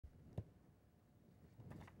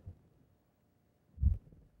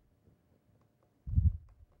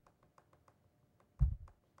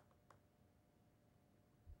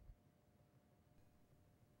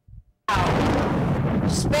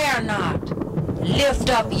Spare not, lift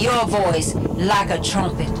up your voice like a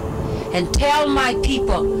trumpet, and tell my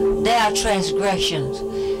people their transgressions,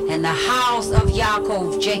 and the house of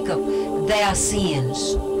Yaakov, Jacob, their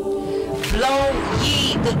sins. Blow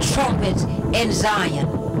ye the trumpets in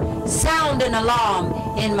Zion, sound an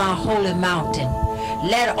alarm in my holy mountain.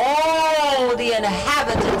 Let all the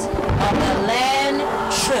inhabitants of the land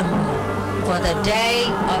tremble, for the day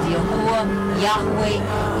of Yahuwah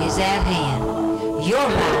Yahweh is at hand. Your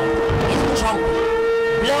mouth is a trumpet.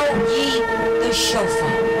 Blow ye the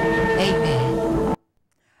shofar. Amen.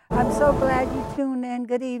 I'm so glad you tuned in.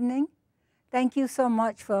 Good evening. Thank you so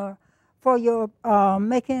much for your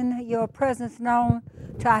making your presence known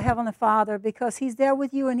to our Heavenly Father, because He's there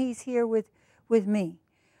with you and He's here with me.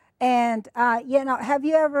 And, have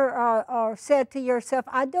you ever said to yourself,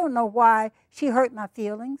 I don't know why she hurt my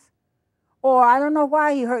feelings, or I don't know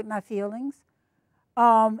why he hurt my feelings.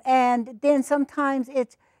 And then sometimes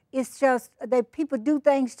it's just that people do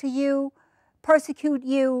things to you, persecute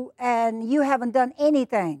you, and you haven't done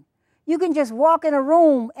anything. You can just walk in a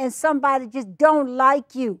room and somebody just don't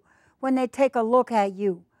like you when they take a look at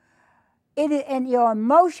you. And your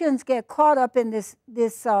emotions get caught up in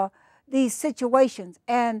these situations.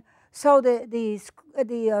 And so the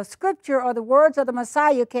scripture or the words of the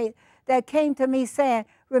Messiah that came to me saying,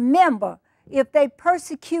 remember, if they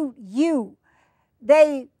persecute you,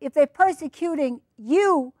 if they're persecuting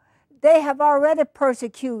you, they have already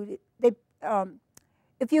persecuted.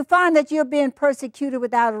 If you find that you're being persecuted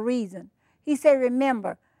without a reason, he said,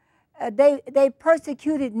 remember, they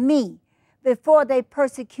persecuted me before they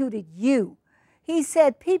persecuted you. He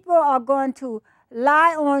said, people are going to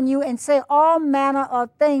lie on you and say all manner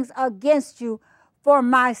of things against you for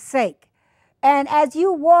my sake. And as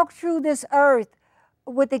you walk through this earth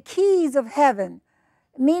with the keys of heaven,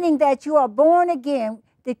 meaning that you are born again,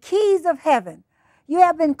 the keys of heaven, you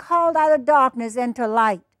have been called out of darkness into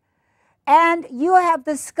light. And you have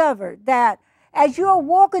discovered that as you are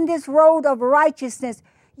walking this road of righteousness,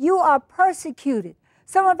 you are persecuted.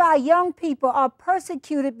 Some of our young people are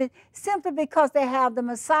persecuted simply because they have the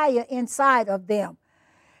Messiah inside of them.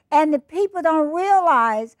 And the people don't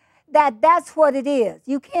realize that that's what it is.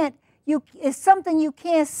 It's something you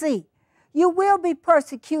can't see. You will be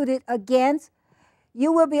persecuted against.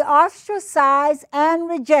 You will be ostracized and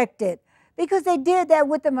rejected, because they did that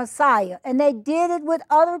with the Messiah, and they did it with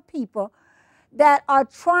other people that are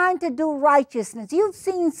trying to do righteousness. You've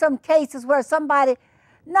seen some cases where somebody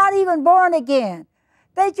not even born again,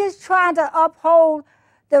 they just trying to uphold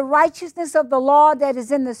the righteousness of the law that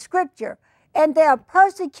is in the scripture, and they are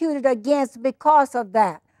persecuted against because of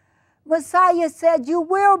that. Messiah said, you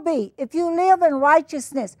will be, if you live in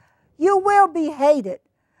righteousness, you will be hated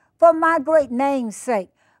for my great name's sake.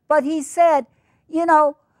 But he said,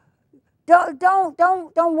 don't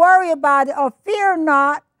worry about it, or fear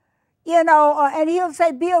not, and he'll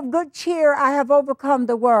say, be of good cheer, I have overcome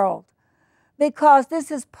the world, because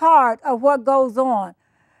this is part of what goes on.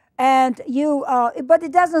 And but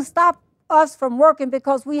it doesn't stop us from working,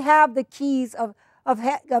 because we have the keys of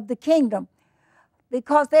the kingdom,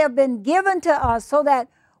 because they have been given to us so that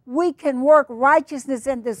we can work righteousness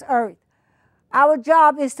in this earth. Our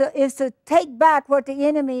job is to take back what the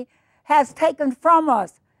enemy has taken from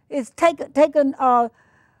us. It's taken our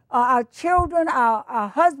children, our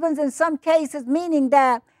husbands in some cases, meaning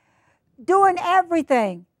that doing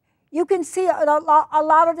everything. You can see a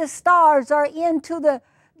lot of the stars are into the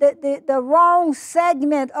wrong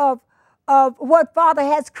segment of what Father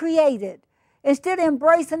has created. Instead of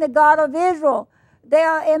embracing the God of Israel, they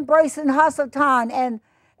are embracing Hasatan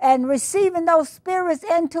and receiving those spirits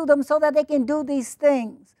into them so that they can do these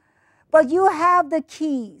things. But you have the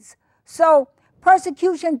keys. So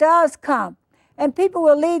persecution does come, and people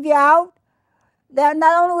will leave you out. Not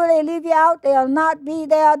only will they leave you out, they'll not be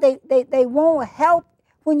there. They won't help.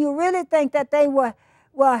 When you really think that they will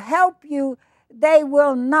help you, they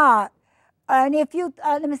will not. And if you,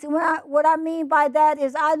 let me see, what I mean by that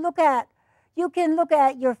is you can look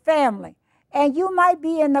at your family, and you might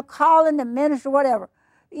be in the calling, the ministry, whatever.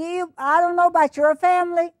 I don't know about your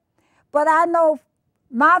family, but I know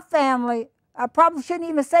my family. I probably shouldn't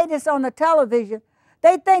even say this on the television.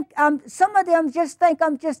 They think, some of them just think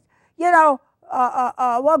I'm just, well,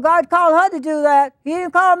 God called her to do that. He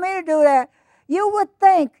didn't call me to do that. You would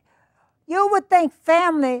think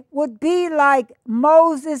family would be like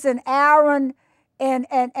Moses and Aaron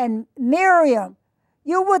and Miriam.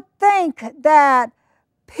 You would think that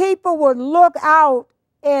people would look out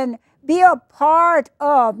and be a part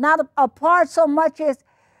of, not a part so much as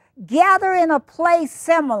gather in a place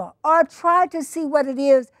similar, or try to see what it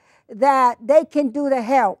is that they can do to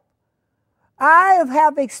help. I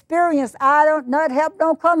have experienced, not help,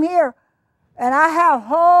 don't come here. And I have a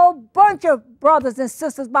whole bunch of brothers and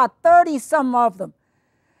sisters, about 30 some of them.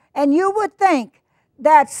 And you would think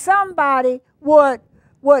that somebody would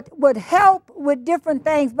help with different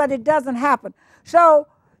things, but it doesn't happen. So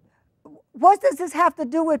what does this have to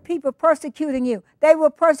do with people persecuting you? They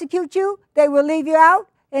will persecute you, they will leave you out,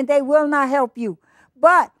 and they will not help you.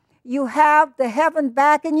 But you have the heaven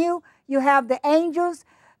backing you. You have the angels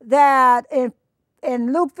that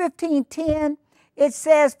in Luke 15:10, it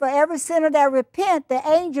says, for every sinner that repent, the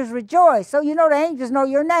angels rejoice. So you know the angels know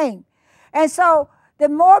your name. And so the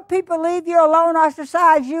more people leave you alone,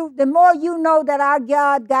 ostracize you, the more you know that our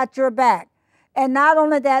God got your back. And not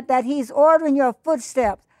only that, that he's ordering your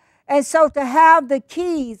footsteps. And so to have the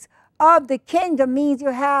keys of the kingdom means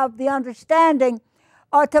you have the understanding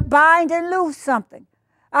or to bind and loose something.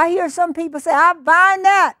 I hear some people say, I bind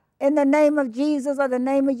that in the name of Jesus or the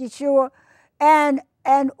name of Yeshua. And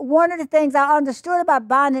one of the things I understood about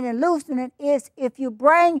binding and loosening is if you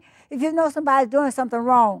know somebody's doing something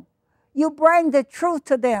wrong, you bring the truth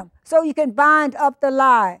to them so you can bind up the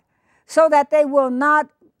lie so that they will not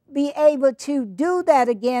be able to do that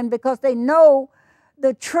again because they know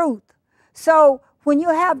the truth. So when you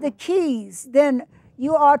have the keys, then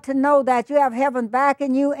you ought to know that you have heaven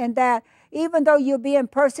backing you and that even though you're being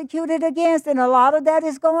persecuted against, and a lot of that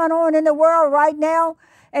is going on in the world right now,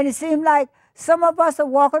 and it seems like some of us are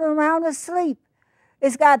walking around asleep.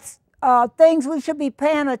 It's got things we should be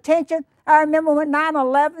paying attention. I remember when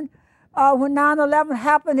 9/11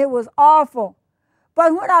 happened, it was awful.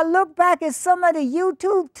 But when I look back at some of the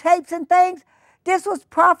YouTube tapes and things, this was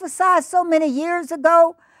prophesied so many years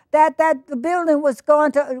ago that the building was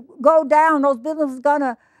going to go down. Those buildings was going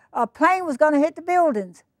to, a plane was going to hit the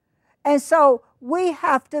buildings. And so we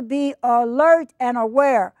have to be alert and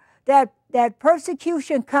aware that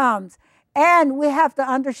persecution comes. And we have to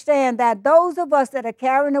understand that those of us that are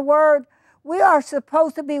carrying the word, we are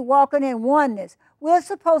supposed to be walking in oneness. We're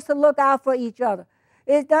supposed to look out for each other.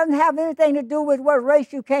 It doesn't have anything to do with what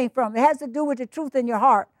race you came from. It has to do with the truth in your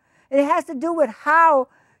heart. It has to do with how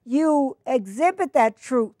you exhibit that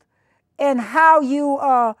truth and how you,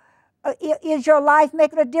 is your life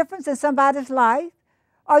making a difference in somebody's life?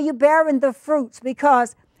 Are you bearing the fruits?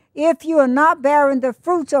 Because if you are not bearing the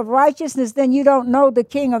fruits of righteousness, then you don't know the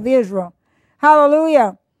King of Israel.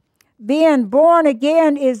 Hallelujah. Being born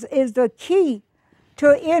again is the key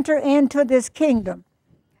to enter into this kingdom.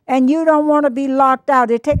 And you don't want to be locked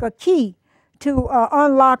out. It takes a key to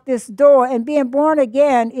unlock this door. And being born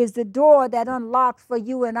again is the door that unlocks for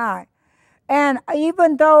you and I. And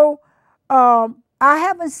even though I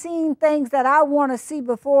haven't seen things that I want to see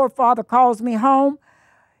before Father calls me home,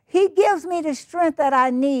 he gives me the strength that I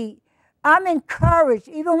need. I'm encouraged,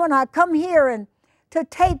 even when I come here and to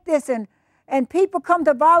tape this and people come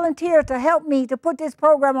to volunteer to help me to put this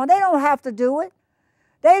program on. They don't have to do it.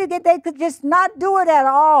 They could just not do it at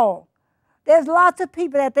all. There's lots of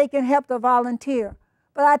people that they can help to volunteer.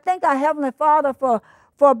 But I thank our Heavenly Father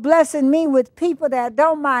for blessing me with people that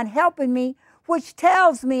don't mind helping me, which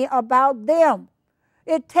tells me about them.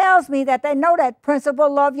 It tells me that they know that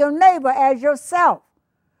principle, love your neighbor as yourself,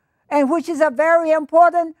 and which is a very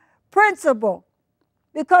important principle.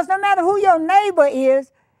 Because no matter who your neighbor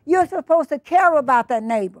is, you're supposed to care about that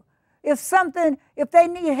neighbor. If they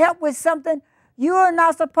need help with something, you are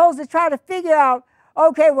not supposed to try to figure out,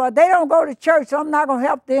 okay, well, they don't go to church, so I'm not going to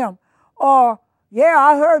help them. Or, yeah,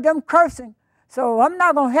 I heard them cursing, so I'm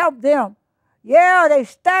not going to help them. Yeah, they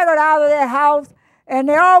staggered out of their house, and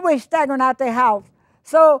they're always staggering out their house.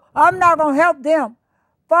 So I'm not going to help them.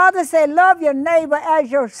 Father said, love your neighbor as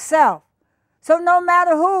yourself. So no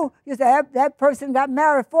matter who, you say, that person got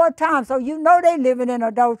married 4 times, so you know they living in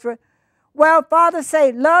adultery. Well, Father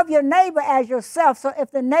say, love your neighbor as yourself. So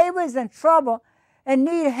if the neighbor is in trouble and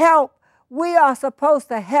need help, we are supposed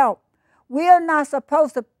to help. We are not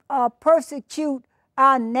supposed to persecute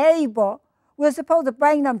our neighbor. We're supposed to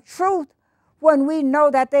bring them truth when we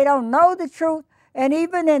know that they don't know the truth. And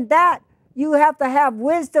even in that, you have to have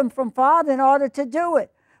wisdom from Father in order to do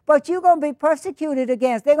it. But you're going to be persecuted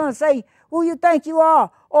against. They're going to say, who you think you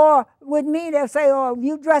are? Or with me, they'll say, oh,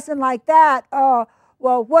 you dressing like that.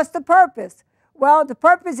 Well, what's the purpose? Well, the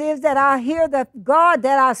purpose is that I hear the God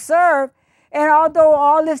that I serve, and although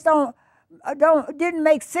all this didn't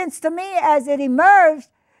make sense to me as it emerged,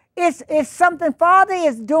 it's something Father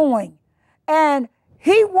is doing. And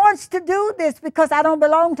he wants to do this because I don't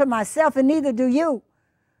belong to myself, and neither do you.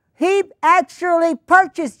 He actually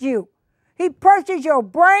purchased you. He purchased your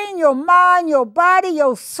brain, your mind, your body,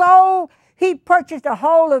 your soul. He purchased the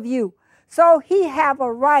whole of you. So he have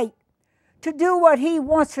a right to do what he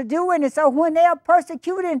wants to do. And so when they are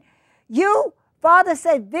persecuting you, Father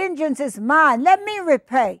said, vengeance is mine. Let me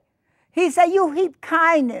repay. He said, you heap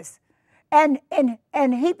kindness and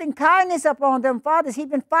heaping kindness upon them. Father's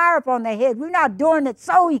heaping fire upon their head. We're not doing it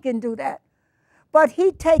so he can do that. But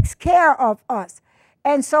he takes care of us.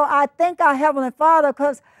 And so I thank our Heavenly Father,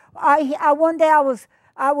 because one day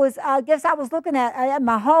I guess I was looking at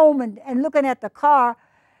my home and looking at the car.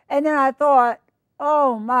 And then I thought,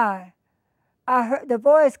 oh my, I heard the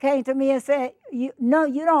voice came to me and said, no,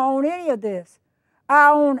 you don't own any of this. I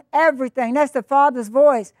own everything. That's the Father's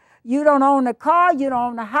voice. You don't own the car. You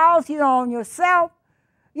don't own the house. You don't own yourself.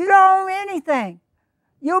 You don't own anything.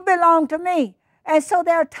 You belong to me. And so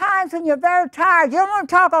there are times when you're very tired. You don't want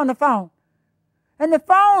to talk on the phone. And the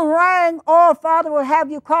phone rang, or Father will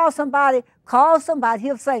have you call somebody. Call somebody.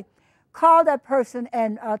 He'll say, call that person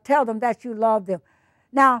and tell them that you love them.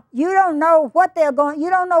 Now, you don't know what you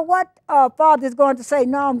don't know what Father's going to say.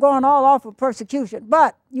 No, I'm going all off of persecution.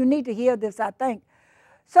 But you need to hear this, I think.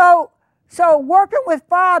 So working with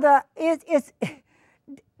Father,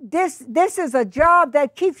 this is a job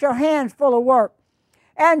that keeps your hands full of work.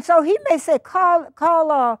 And so he may say,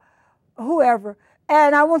 call whoever,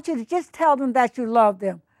 and I want you to just tell them that you love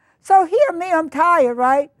them. So hear me, I'm tired,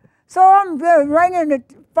 right? So I'm ringing the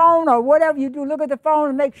phone or whatever you do, look at the phone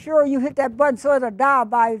and make sure you hit that button so it'll dial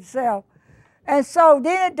by itself. And so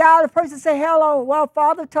then it dialed, the person said, hello, well,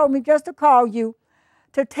 Father told me just to call you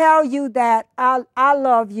to tell you that I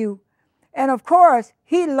love you. And of course,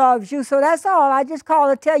 he loves you, so that's all. I just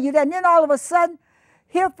called to tell you that. And then all of a sudden,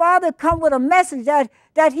 here Father come with a message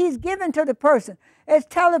that he's given to the person. It's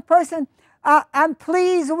telling the person, I'm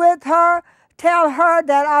pleased with her. Tell her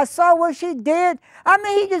that I saw what she did. I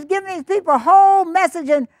mean, he just giving these people a whole message,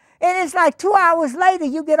 and it's like 2 hours later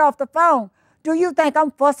you get off the phone. Do you think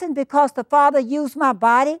I'm fussing because the Father used my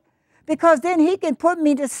body? Because then he can put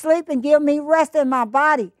me to sleep and give me rest in my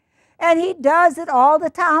body. And he does it all the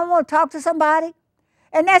time. I want to talk to somebody.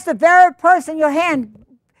 And that's the very person your hand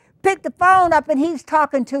picked the phone up and he's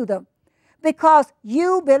talking to them. Because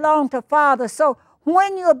you belong to Father. So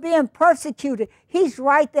when you're being persecuted, he's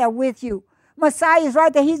right there with you. Messiah is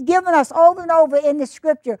right there. He's given us over and over in the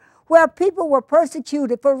scripture where people were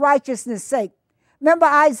persecuted for righteousness' sake. Remember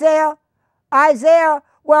Isaiah? Isaiah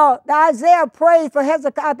prayed for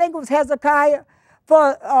Hezekiah. I think it was Hezekiah.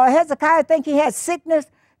 For Hezekiah, I think he had sickness.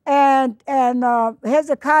 And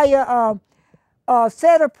Hezekiah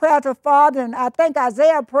said a prayer to Father, and I think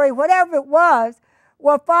Isaiah prayed, whatever it was,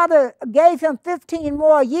 well, Father gave him 15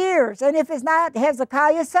 more years. And if it's not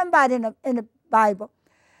Hezekiah, somebody in the Bible.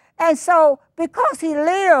 And so because he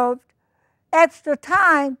lived extra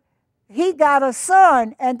time, he got a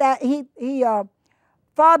son, and that he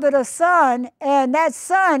fathered a son, and that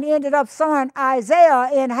son ended up sawing Isaiah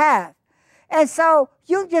in half. And so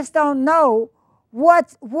you just don't know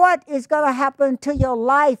what is going to happen to your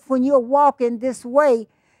life when you're walking this way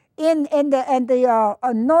in the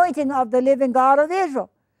anointing of the living God of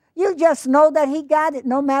Israel. You just know that he got it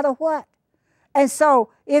no matter what. And so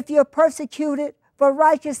if you're persecuted for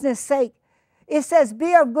righteousness' sake, it says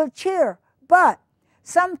be of good cheer. But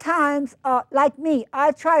sometimes, like me,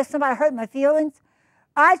 somebody hurt my feelings,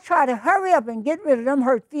 I try to hurry up and get rid of them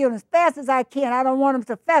hurt feelings as fast as I can. I don't want them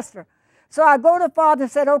to fester. So I go to Father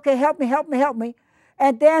and said, okay, help me, help me, help me.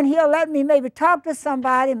 And then he'll let me maybe talk to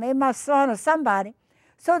somebody, maybe my son or somebody,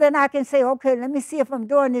 so then I can say, okay, let me see if I'm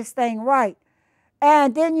doing this thing right.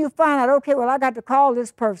 And then you find out, okay, well, I got to call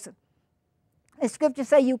this person. The scripture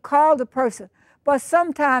say you call the person, but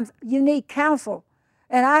sometimes you need counsel.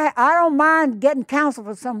 And I don't mind getting counsel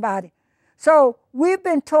from somebody. So we've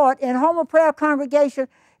been taught in Home of Prayer congregation,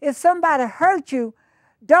 if somebody hurt you,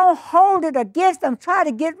 don't hold it against them. Try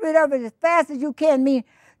to get rid of it as fast as you can.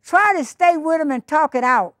 Try to stay with them and talk it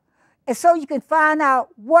out. And so you can find out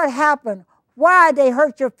what happened, why they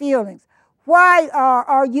hurt your feelings, why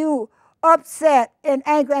are you upset and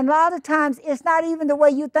angry. And a lot of times it's not even the way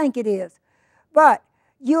you think it is. But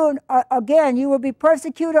you will be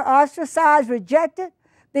persecuted, ostracized, rejected,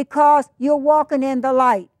 because you're walking in the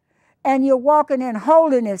light and you're walking in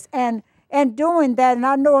holiness and doing that. And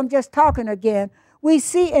I know I'm just talking again. We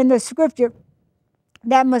see in the scripture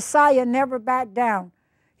that Messiah never backed down.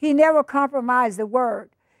 He never compromised the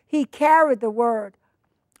word. He carried the word.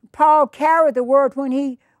 Paul carried the word when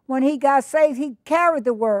he got saved. He carried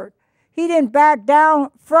the word. He didn't back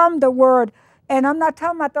down from the word. And I'm not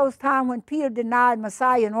talking about those times when Peter denied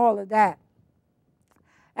Messiah and all of that.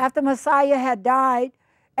 After Messiah had died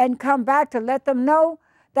and come back to let them know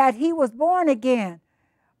that he was born again,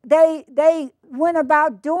 they went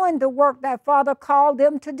about doing the work that Father called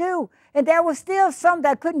them to do. And there was still some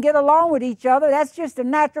that couldn't get along with each other. That's just a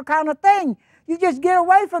natural kind of thing. You just get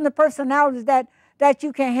away from the personalities that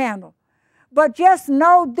you can handle. But just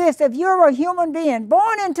know this, if you're a human being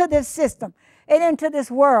born into this system and into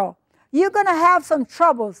this world, you're going to have some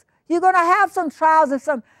troubles. You're going to have some trials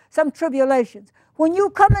and some tribulations. When you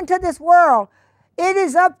come into this world, it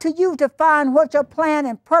is up to you to find what your plan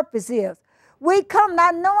and purpose is. We come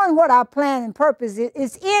not knowing what our plan and purpose is.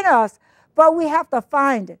 It's in us, but we have to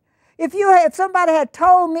find it. If somebody had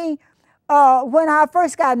told me when I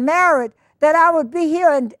first got married that I would be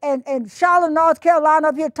here in Charlotte, North Carolina,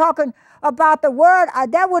 up here talking about the word,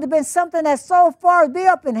 that would have been something that's so far to be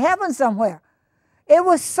up in heaven somewhere. It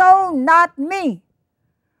was so not me.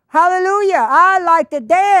 Hallelujah. I like to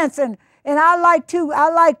dance and I like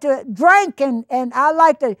to drink and I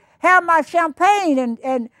like to have my champagne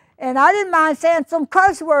and I didn't mind saying some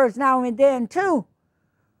curse words now and then too.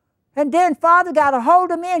 And then Father got a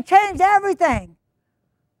hold of me and changed everything.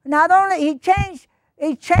 Not only he changed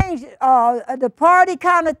the party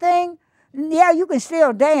kind of thing. Yeah, you can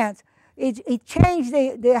still dance. He changed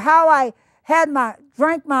the how I had my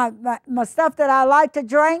stuff that I like to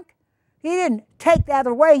drink. He didn't take that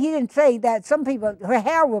away. He didn't say that some people, her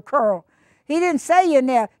hair will curl. He didn't say in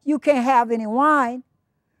there, you can't have any wine.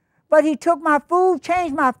 But he took my food,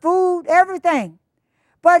 changed my food, everything.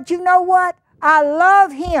 But you know what? I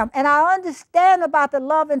love him, and I understand about the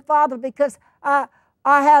loving Father because I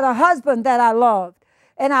had a husband that I loved,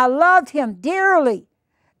 and I loved him dearly.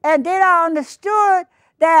 And then I understood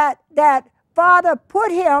that Father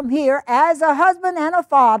put him here as a husband and a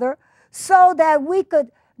father so that we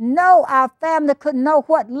could know, our family could know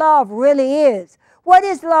what love really is. What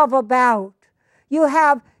is love about? You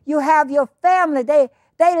have your family. They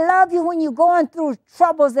love you when you're going through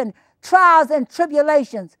troubles and trials and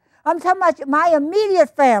tribulations. I'm talking about my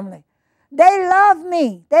immediate family. They love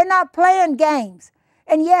me. They're not playing games.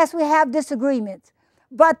 And yes, we have disagreements.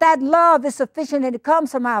 But that love is sufficient, and it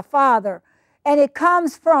comes from our Father. And it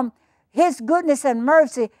comes from his goodness and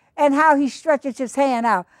mercy and how he stretches his hand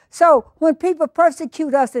out. So when people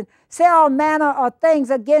persecute us and say all manner of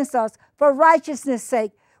things against us for righteousness'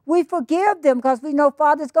 sake, we forgive them because we know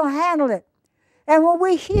Father's going to handle it. And when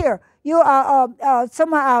we hear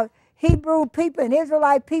some of our Hebrew people and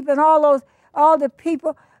Israelite people and all the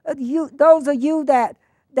people, those of you that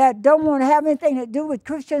don't want to have anything to do with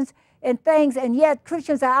Christians and things, and yet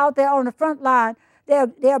Christians are out there on the front line.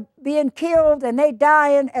 They're being killed and they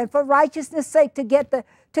dying, and for righteousness' sake to get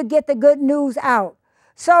the good news out.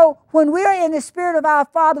 So when we're in the spirit of our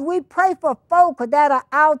Father, we pray for folk that are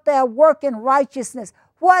out there working righteousness.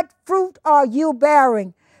 What fruit are you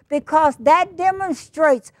bearing? Because that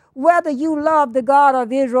demonstrates whether you love the God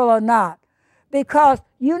of Israel or not. Because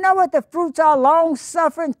you know what the fruits are: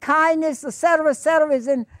 long-suffering, kindness, etc., is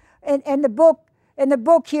in the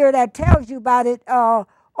book here that tells you about it.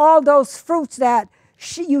 All those fruits that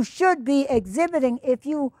you should be exhibiting if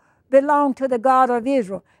you belong to the God of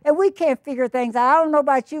Israel. And we can't figure things out. I don't know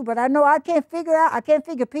about you, but I know I can't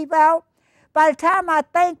figure people out. By the time I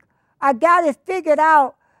think I got it figured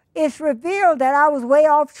out, it's revealed that I was way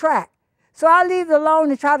off track. So I leave it alone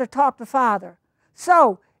and try to talk to Father.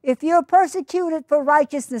 So if you're persecuted for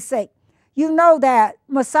righteousness' sake, you know that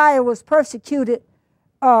Messiah was persecuted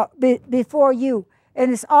before you.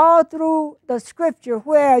 And it's all through the scripture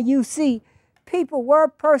where you see people were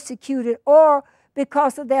persecuted, or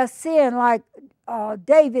because of their sin, like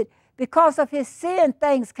David, because of his sin,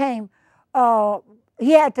 things came.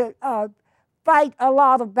 He had to fight a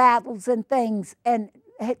lot of battles and things, and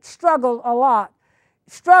had struggled a lot.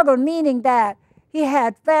 Struggle meaning that he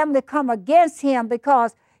had family come against him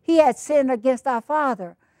because he had sinned against our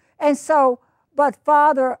Father. And so, but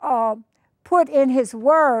Father put in his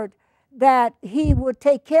word that he would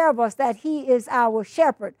take care of us, that he is our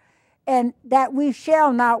shepherd, and that we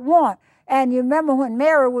shall not want. And you remember when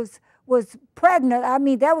Mary was pregnant, I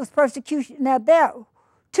mean, there was persecution. Now there,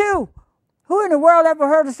 too, who in the world ever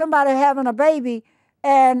heard of somebody having a baby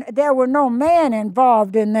and there were no man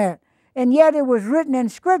involved in that? And yet it was written in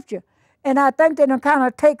Scripture. And I think they don't kind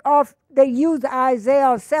of take off, they use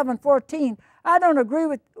Isaiah 7:14. I don't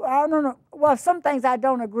know, well, some things I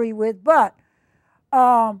don't agree with, but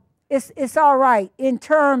it's all right in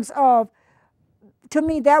terms of, to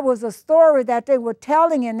me, that was a story that they were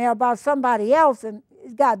telling in there about somebody else, and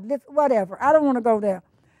whatever. I don't want to go there.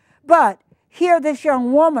 But here this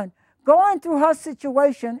young woman going through her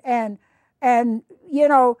situation, and you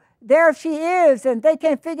know, there she is, and they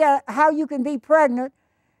can't figure out how you can be pregnant.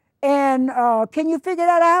 And can you figure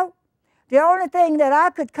that out? The only thing that I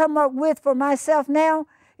could come up with for myself now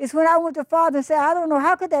is when I went to Father and said, I don't know,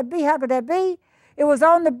 how could that be? How could that be? It was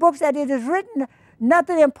on the books that it is written,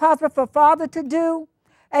 nothing impossible for Father to do.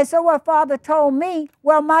 And so what Father told me,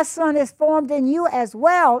 well, my son is formed in you as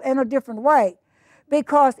well in a different way.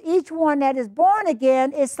 Because each one that is born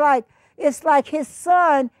again, it's like his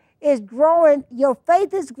son is growing, your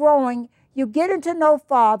faith is growing, you getting to know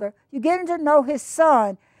Father, you getting to know his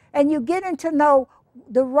son, and you getting to know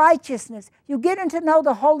the righteousness, you getting to know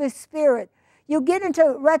the Holy Spirit, you getting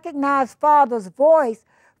to recognize Father's voice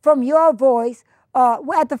from your voice.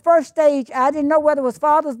 At the first stage, I didn't know whether it was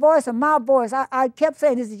Father's voice or my voice. I kept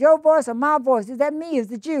saying, is it your voice or my voice? Is that me?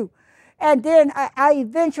 Is it you? And then I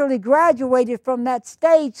eventually graduated from that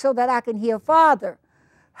stage so that I can hear Father.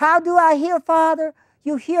 How do I hear Father?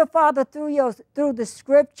 You hear Father through the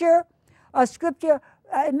Scripture. Scripture,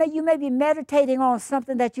 you may be meditating on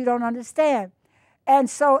something that you don't understand. And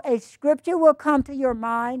so a Scripture will come to your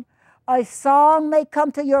mind. A song may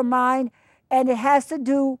come to your mind, and it has to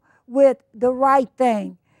do with the right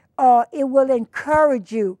thing. It will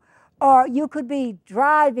encourage you. Or you could be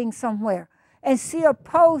driving somewhere and see a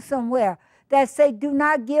post somewhere that say, do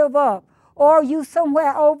not give up. Or you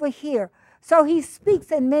somewhere over here. So he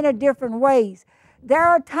speaks in many different ways. There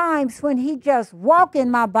are times when he just walk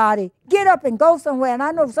in my body, get up and go somewhere. And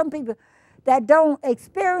I know some people that don't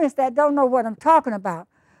experience that don't know what I'm talking about.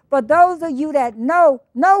 But those of you that know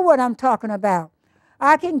what I'm talking about.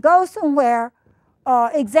 I can go somewhere.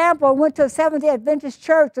 Example, I went to a Seventh-day Adventist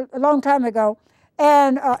church a long time ago,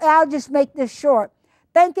 and I'll just make this short.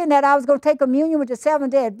 Thinking that I was going to take communion with the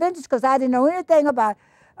Seventh-day Adventists because I didn't know anything about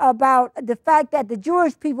the fact that the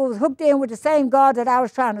Jewish people was hooked in with the same God that I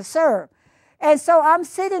was trying to serve. And so I'm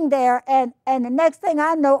sitting there, and the next thing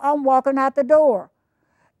I know, I'm walking out the door.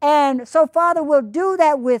 And so Father will do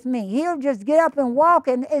that with me. He'll just get up and walk,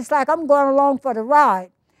 and it's like I'm going along for the ride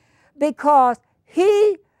because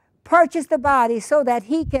he purchased the body so that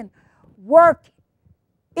he can work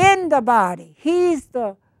in the body. He's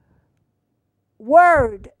the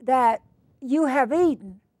word that you have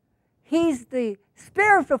eaten. He's the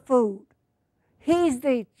spiritual food. He's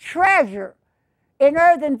the treasure in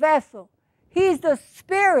earthen vessel. He's the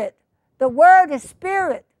spirit. The word is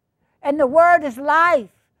spirit, and the word is life.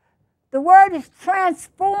 The word is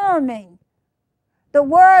transforming. The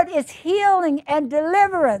word is healing and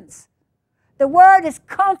deliverance. The word is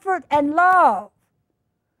comfort and love.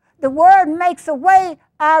 The word makes a way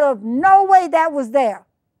out of no way that was there.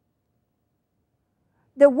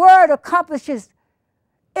 The word accomplishes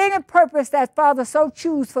any purpose that Father so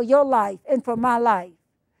choose for your life and for my life.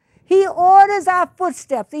 He orders our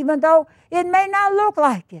footsteps, even though it may not look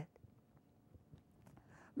like it.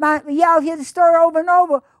 Y'all hear the story over and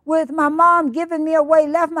over with my mom giving me away,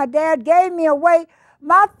 left my dad, gave me away.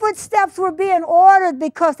 My footsteps were being ordered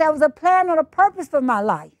because there was a plan and a purpose for my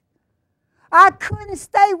life. I couldn't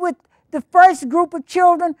stay with the first group of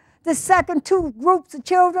children, the second two groups of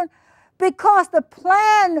children, because the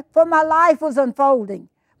plan for my life was unfolding.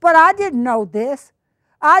 But I didn't know this.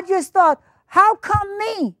 I just thought, how come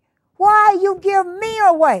me? Why you give me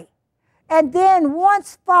away? And then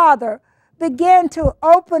once Father began to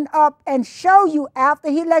open up and show you after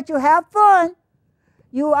he let you have fun,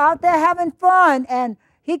 you out there having fun, and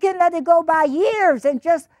he can let it go by years and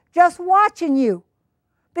just watching you.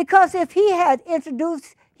 Because if he had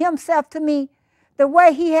introduced himself to me the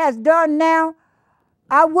way he has done now,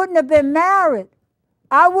 I wouldn't have been married.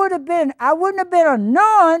 I wouldn't have been a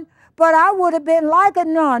nun, but I would have been like a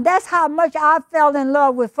nun. That's how much I fell in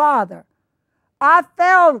love with Father. I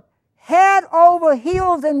fell head over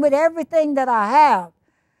heels and with everything that I have.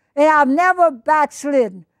 And I've never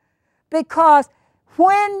backslidden. Because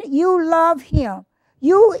when you love him,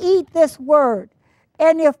 you eat this word.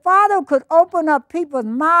 And if Father could open up people's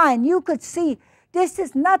mind, you could see this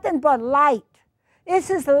is nothing but light. This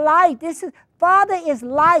is light. Father is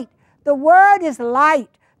light. The word is light.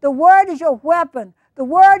 The word is your weapon. The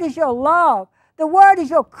word is your love. The word is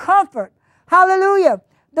your comfort. Hallelujah.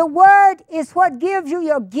 The word is what gives you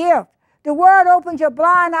your gift. The word opens your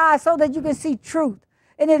blind eyes so that you can see truth.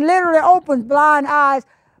 And it literally opens blind eyes,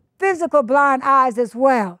 physical blind eyes as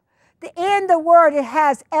well. In the word, it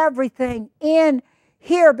has everything in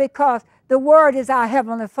here because the word is our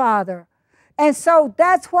Heavenly Father. And so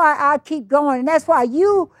that's why I keep going. And that's why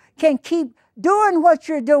you can keep doing what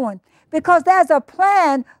you're doing, because there's a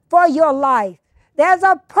plan for your life. There's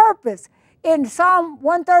a purpose. In Psalm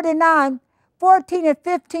 139, 14 and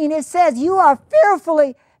 15, it says, you are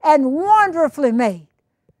fearfully and wonderfully made.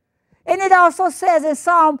 And it also says in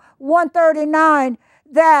Psalm 139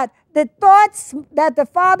 that the thoughts that the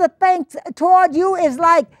Father thinks toward you is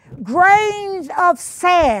like grains of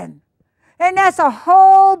sand. And that's a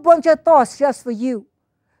whole bunch of thoughts just for you.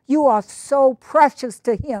 You are so precious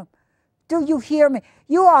to him. Do you hear me?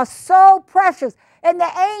 You are so precious. And the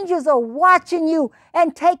angels are watching you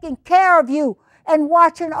and taking care of you and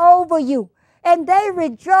watching over you. And they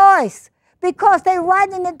rejoice because they're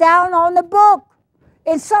writing it down on the book.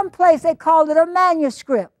 In some place they call it a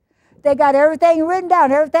manuscript. They got everything written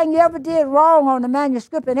down, everything you ever did wrong on the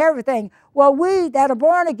manuscript and everything. Well, we that are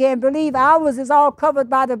born again believe ours is all covered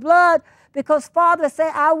by the blood because Father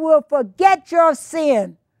said, I will forget your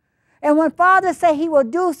sin. And when Father said he will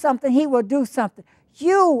do something, he will do something.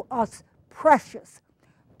 You are precious,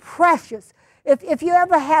 precious. If you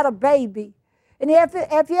ever had a baby, and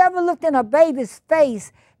if you ever looked in a baby's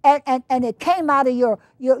face and it came out of you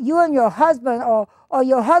and your husband or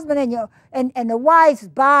your husband and the wife's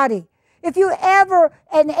body, if you ever,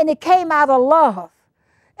 and it came out of love,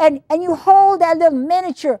 and you hold that little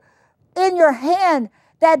miniature in your hand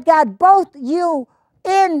that got both you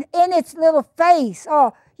in its little face,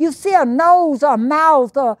 or you see a nose or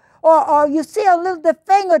mouth, or you see the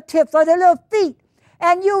fingertips or the little feet,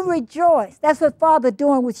 and you rejoice. That's what Father's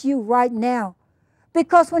doing with you right now.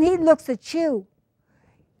 Because when he looks at you,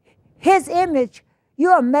 his image, you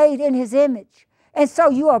are made in his image. And so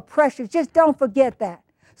you are precious. Just don't forget that.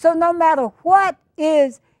 So no matter what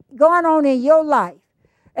is going on in your life,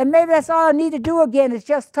 and maybe that's all I need to do again is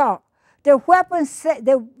just talk. The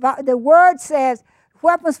word says,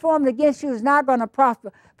 weapons formed against you is not going to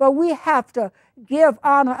prosper. But we have to give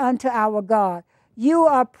honor unto our God. You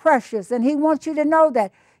are precious, and he wants you to know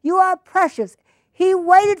that. You are precious. He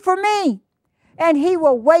waited for me, and he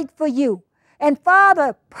will wait for you. And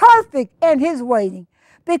Father, perfect in his waiting,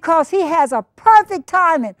 because he has a perfect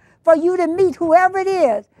timing for you to meet whoever it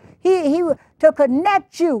is. He to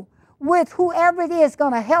connect you with whoever it is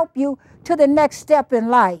going to help you to the next step in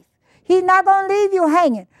life. He's not going to leave you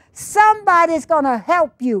hanging. Somebody's going to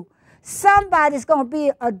help you. Somebody's going to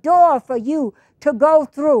be a door for you to go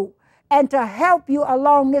through and to help you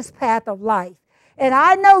along this path of life. And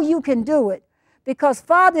I know you can do it because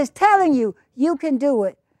Father's telling you you can do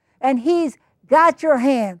it. And he's got your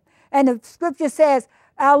hand. And the scripture says,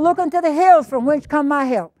 I'll look unto the hills from whence come my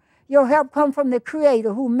help. Your help come from the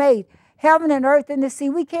Creator who made heaven and earth and the sea.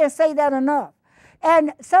 We can't say that enough.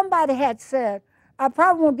 And somebody had said, I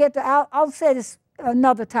probably won't get to, I'll say this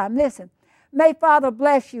another time. Listen, may Father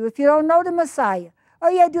bless you. If you don't know the Messiah,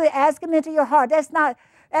 all you have to do is ask him into your heart. That's not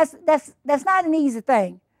an easy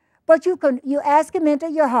thing. But you ask him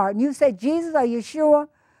into your heart, and you say, Jesus, are you sure?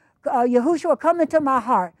 Yahushua, come into my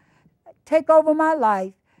heart. Take over my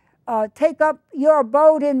life. Take up your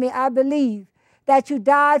abode in me. I believe that you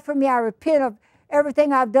died for me. I repent of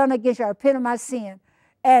everything I've done against you. I repent of my sin.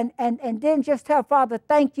 And then just tell Father,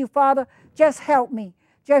 thank you, Father. Just help me.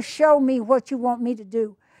 Just show me what you want me to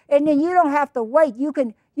do. And then you don't have to wait. You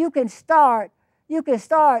can start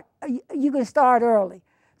early.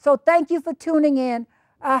 So thank you for tuning in.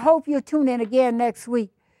 I hope you'll tune in again next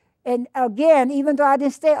week. And again, even though I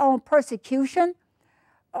didn't stay on persecution,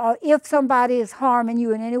 if somebody is harming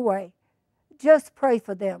you in any way, just pray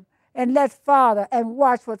for them and let Father and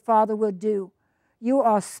watch what Father will do. You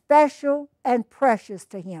are special and precious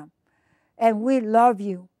to him. And we love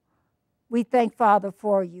you. We thank Father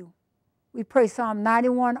for you. We pray Psalm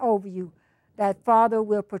 91 over you, that Father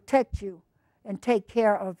will protect you and take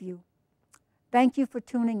care of you. Thank you for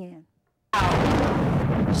tuning in.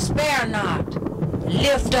 Spare not.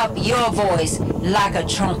 Lift up your voice like a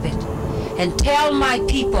trumpet, and tell my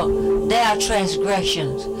people their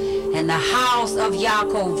transgressions, and the house of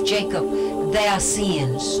Yaakov, Jacob, their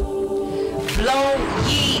sins. Blow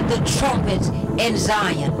ye the trumpets in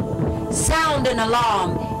Zion, sound an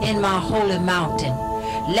alarm in my holy mountain.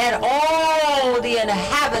 Let all the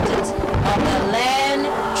inhabitants of the land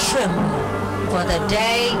tremble, for the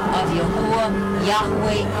day of Yahuwah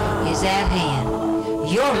Yahweh is at hand.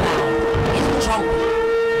 Your mouth is a trumpet.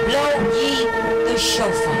 Blow ye the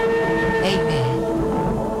shofar.